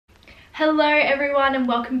Hello everyone and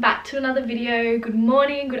welcome back to another video. Good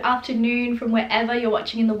morning, good afternoon from wherever you're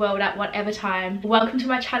watching in the world at whatever time. Welcome to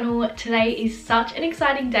my channel. Today is such an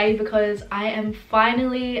exciting day because I am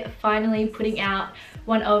finally putting out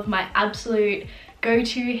one of my absolute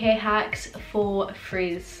go-to hair hacks for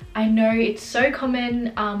frizz. I know it's so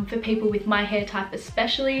common for people with my hair type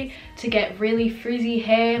especially to get really frizzy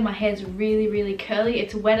hair. My hair's really curly.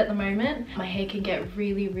 It's wet at the moment. My hair can get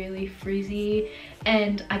really frizzy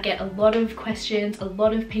and I get a lot of questions. A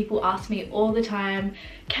lot of people ask me all the time,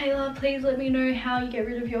 Kayla, please let me know how you get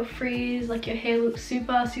rid of your frizz. Like, your hair looks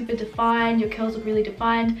super defined, your curls look really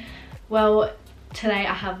defined. Well, today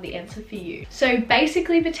I have the answer for you. So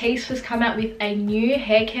basically Batiste has come out with a new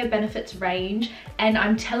hair care benefits range and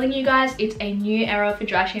I'm telling you guys, it's a new era for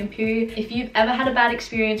dry shampoo. If you've ever had a bad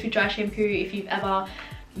experience with dry shampoo, if you've ever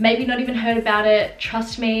maybe not even heard about it,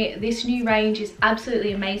 trust me, this new range is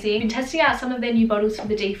absolutely amazing. I've been testing out some of their new bottles for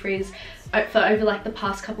the Defrizz for over like the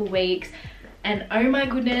past couple weeks and oh my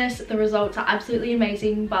goodness, the results are absolutely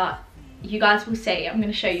amazing. But you guys will see. I'm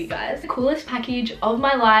going to show you guys. The coolest package of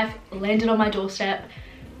my life landed on my doorstep.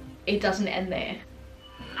 It doesn't end there.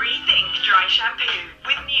 Rethink dry shampoo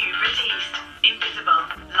with new Batiste. Invisible,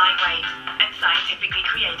 lightweight, and scientifically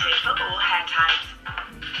created for all hair types.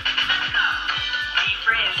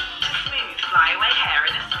 Defrizz to smooth flyaway hair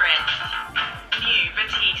in a spritz. New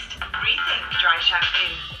Batiste. Rethink dry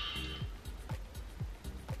shampoo.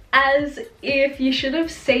 As if you should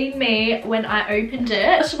have seen me when I opened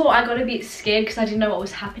it. First of all, I got a bit scared because I didn't know what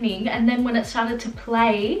was happening, and then when it started to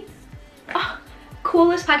play,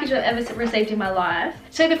 coolest package I've ever received in my life.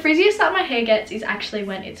 So the frizziest that my hair gets is actually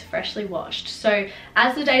when it's freshly washed. So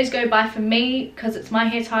as the days go by for me, because it's my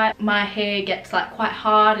hair type, my hair gets like quite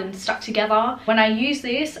hard and stuck together. When I use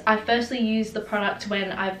this, I firstly use the product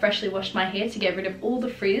when I've freshly washed my hair to get rid of all the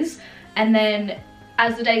frizz, and then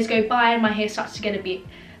as the days go by and my hair starts to get a bit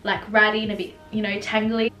like ratty and a bit, you know,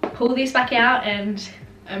 tangly, pull this back out and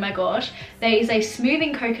oh my gosh, there is a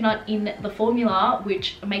smoothing coconut in the formula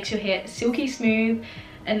which makes your hair silky smooth.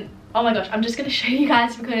 And oh my gosh, I'm just going to show you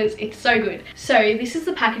guys because it's so good. So this is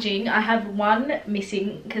the packaging. I have one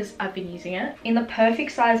missing because I've been using it in the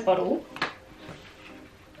perfect size bottle.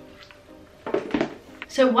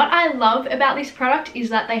 So what I love about this product is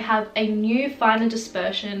that they have a new finer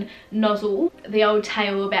dispersion nozzle. The old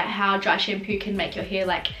tale about how dry shampoo can make your hair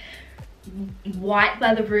like white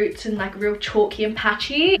by the roots and like real chalky and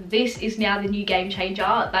patchy. This is now the new game changer.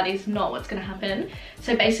 That is not what's going to happen.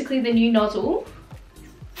 So basically the new nozzle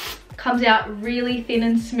comes out really thin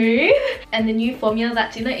and smooth, and the new formula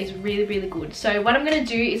that's in it is really good. So what I'm going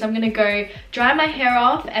to do is I'm going to go dry my hair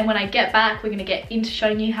off, and when I get back we're going to get into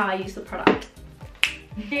showing you how I use the product.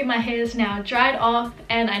 My hair is now dried off,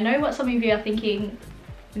 and I know what some of you are thinking,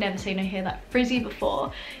 never seen a hair that frizzy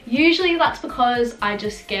before. Usually that's because I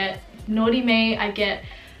just get, naughty me, I get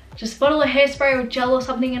just a bottle of hairspray or gel or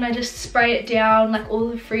something and I just spray it down like all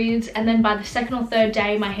the frizz, and then by the second or third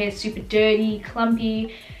day my hair's super dirty,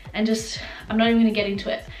 clumpy, and just, I'm not even going to get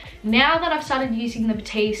into it. Now that I've started using the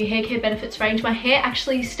Batiste hair care benefits range, my hair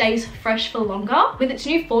actually stays fresh for longer. With its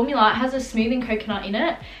new formula, it has a smoothing coconut in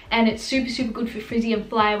it and it's super good for frizzy and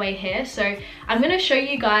flyaway hair. So I'm going to show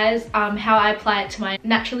you guys how I apply it to my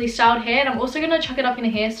naturally styled hair, and I'm also going to chuck it up in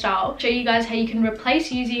a hairstyle. Show you guys how you can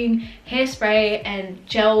replace using hairspray and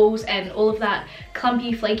gels and all of that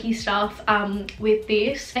clumpy flaky stuff with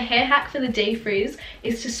this. The hair hack for the Defrizz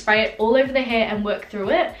is to spray it all over the hair and work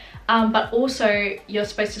through it. But also you're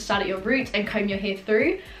supposed to start at your roots and comb your hair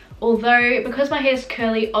through. Although because my hair is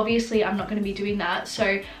curly, obviously I'm not going to be doing that.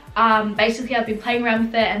 So basically I've been playing around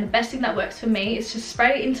with it, and the best thing that works for me is to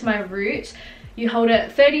spray it into my roots. You hold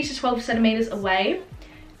it 30 to 12 centimeters away,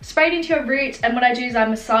 spray it into your roots, and what I do is I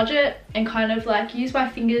massage it and kind of like use my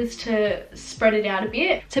fingers to spread it out a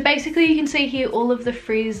bit. So basically you can see here all of the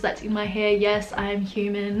frizz that's in my hair. Yes, I am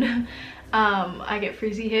human. I get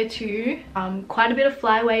frizzy hair too, quite a bit of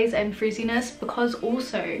flyaways and frizziness, because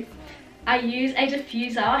also I use a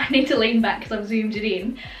diffuser. I need to lean back because I've zoomed it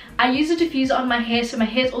in. I use a diffuser on my hair, so my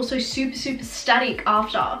hair is also super static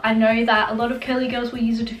after. I know that a lot of curly girls will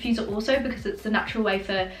use a diffuser also because it's the natural way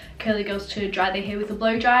for curly girls to dry their hair with a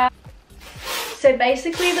blow dryer. So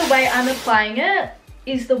basically the way I'm applying it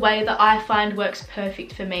is the way that I find works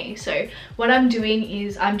perfect for me. So what I'm doing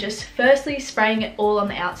is I'm just firstly spraying it all on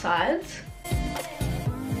the outsides,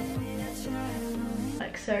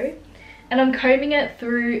 like so, and I'm combing it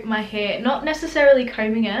through my hair. Not necessarily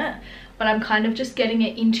combing it, but I'm kind of just getting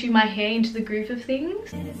it into my hair, into the groove of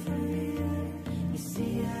things.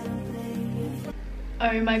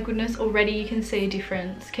 Oh my goodness, already you can see a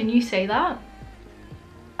difference. Can you see that?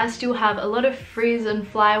 I still have a lot of frizz and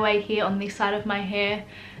flyaway here on this side of my hair.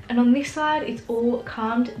 And on this side, it's all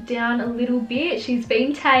calmed down a little bit. She's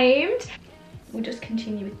been tamed. We'll just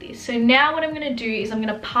continue with this. So now what I'm going to do is I'm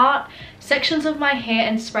going to part sections of my hair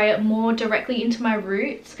and spray it more directly into my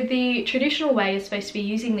roots. The traditional way you're supposed to be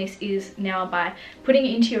using this is now by putting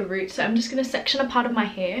it into your roots. So I'm just going to section a part of my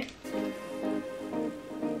hair.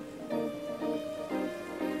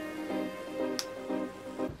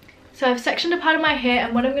 So I've sectioned a part of my hair,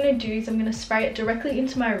 and what I'm going to do is I'm going to spray it directly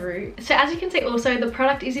into my root. So as you can see also, the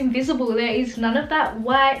product is invisible. There is none of that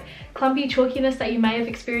white clumpy chalkiness that you may have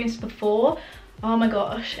experienced before. Oh my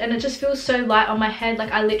gosh, and it just feels so light on my head.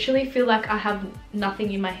 Like I literally feel like I have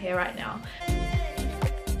nothing in my hair right now.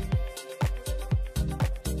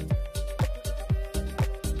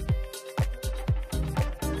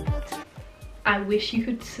 I wish you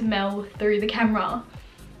could smell through the camera.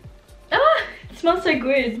 Ah, it smells so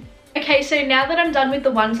good. Okay, so now that I'm done with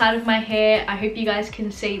the one side of my hair, I hope you guys can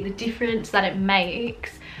see the difference that it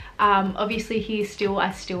makes. Obviously here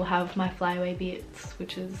I still have my flyaway bits,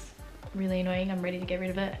 which is really annoying. I'm ready to get rid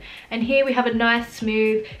of it. And here we have a nice,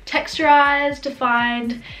 smooth, texturized,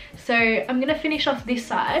 defined. So I'm gonna finish off this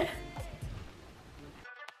side.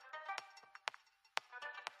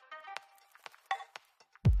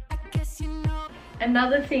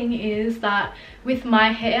 Another thing is that with my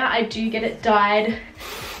hair, I do get it dyed.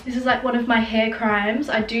 This is like one of my hair crimes.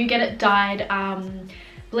 I do get it dyed,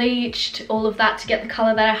 bleached, all of that to get the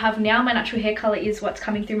colour that I have now. My natural hair colour is what's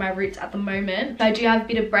coming through my roots at the moment. I do have a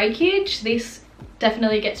bit of breakage. This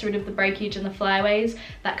definitely gets rid of the breakage and the flyaways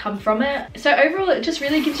that come from it. So overall, it just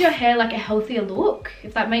really gives your hair like a healthier look,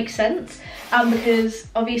 if that makes sense. Because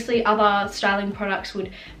obviously other styling products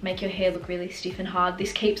would make your hair look really stiff and hard.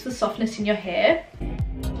 This keeps the softness in your hair.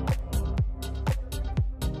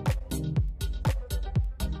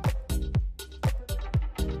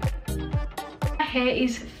 Hair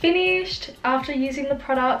is finished after using the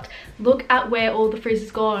product. Look at where all the frizz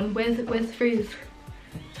is gone. Where's the frizz?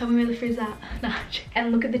 Tell me where the frizz at. Nah.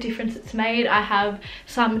 And look at the difference it's made. I have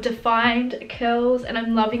some defined curls and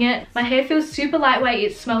I'm loving it. My hair feels super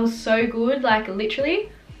lightweight. It smells so good, like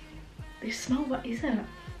literally. This smell, what is it?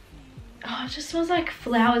 Oh, it just smells like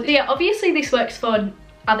flowers. But yeah, obviously this works for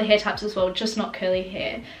other hair types as well, just not curly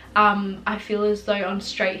hair. I feel as though on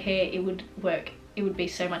straight hair it would work. It would be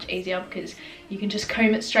so much easier because you can just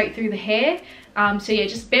comb it straight through the hair. So yeah,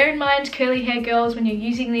 just bear in mind, curly hair girls, when you're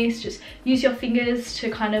using this, just use your fingers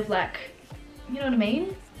to kind of like, you know what I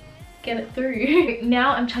mean? Get it through.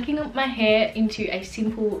 Now I'm tucking up my hair into a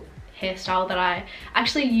simple hairstyle that I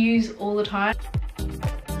actually use all the time.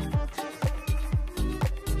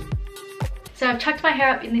 So I've tucked my hair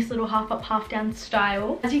up in this little half up, half down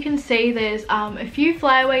style. As you can see, there's a few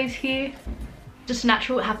flyaways here. Just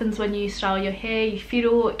natural, it happens when you style your hair, you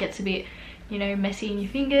fiddle, it gets a bit, you know, messy in your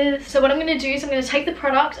fingers. So what I'm going to do is I'm going to take the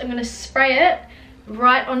product, I'm going to spray it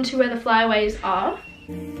right onto where the flyaways are.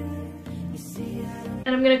 And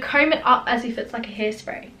I'm going to comb it up as if it's like a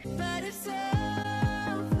hairspray.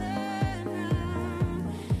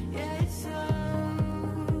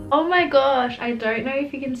 Oh my gosh, I don't know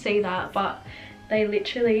if you can see that, but they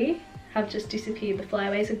literally have just disappeared. The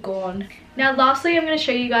flyaways are gone. Now lastly, I'm going to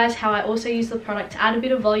show you guys how I also use the product to add a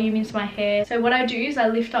bit of volume into my hair. So what I do is I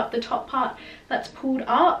lift up the top part that's pulled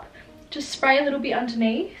up, just spray a little bit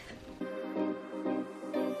underneath,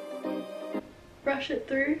 brush it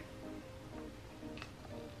through.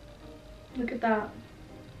 Look at that.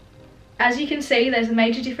 As you can see, there's a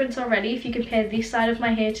major difference already if you compare this side of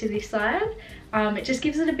my hair to this side. It just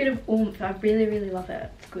gives it a bit of oomph. I really love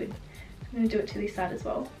it. It's good. I'm going to do it to this side as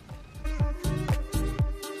well.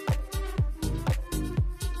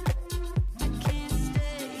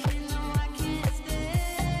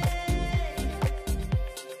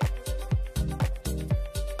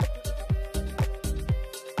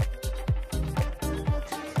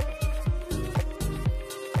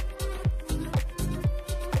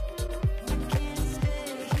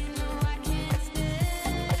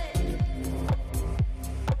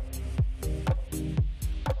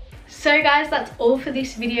 So guys, that's all for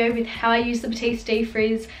this video with how I use the Batiste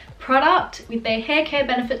Defrizz product with their hair care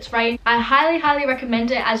benefits range. I highly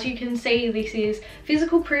recommend it. As you can see, this is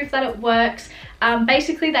physical proof that it works.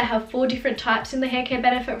 Basically, they have 4 different types in the hair care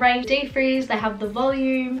benefit range. Defrizz, they have the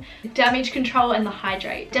volume, damage control, and the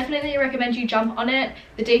hydrate. Definitely recommend you jump on it.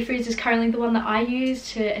 The Defrizz is currently the one that I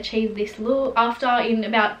use to achieve this look. After, in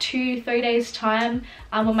about 2-3 days time,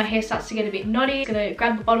 when my hair starts to get a bit knotty, I'm gonna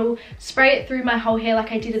grab the bottle, spray it through my whole hair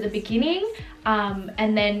like I did at the beginning,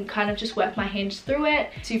 and then kind of just work my hands through it.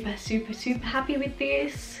 Super happy with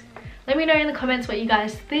this. Let me know in the comments what you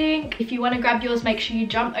guys think. If you want to grab yours, make sure you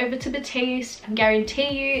jump over to Batiste. I guarantee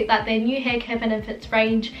you that their new hair care benefits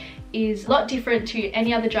range is a lot different to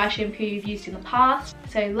any other dry shampoo you've used in the past.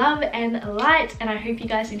 So love and light, and I hope you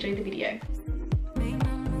guys enjoyed the video.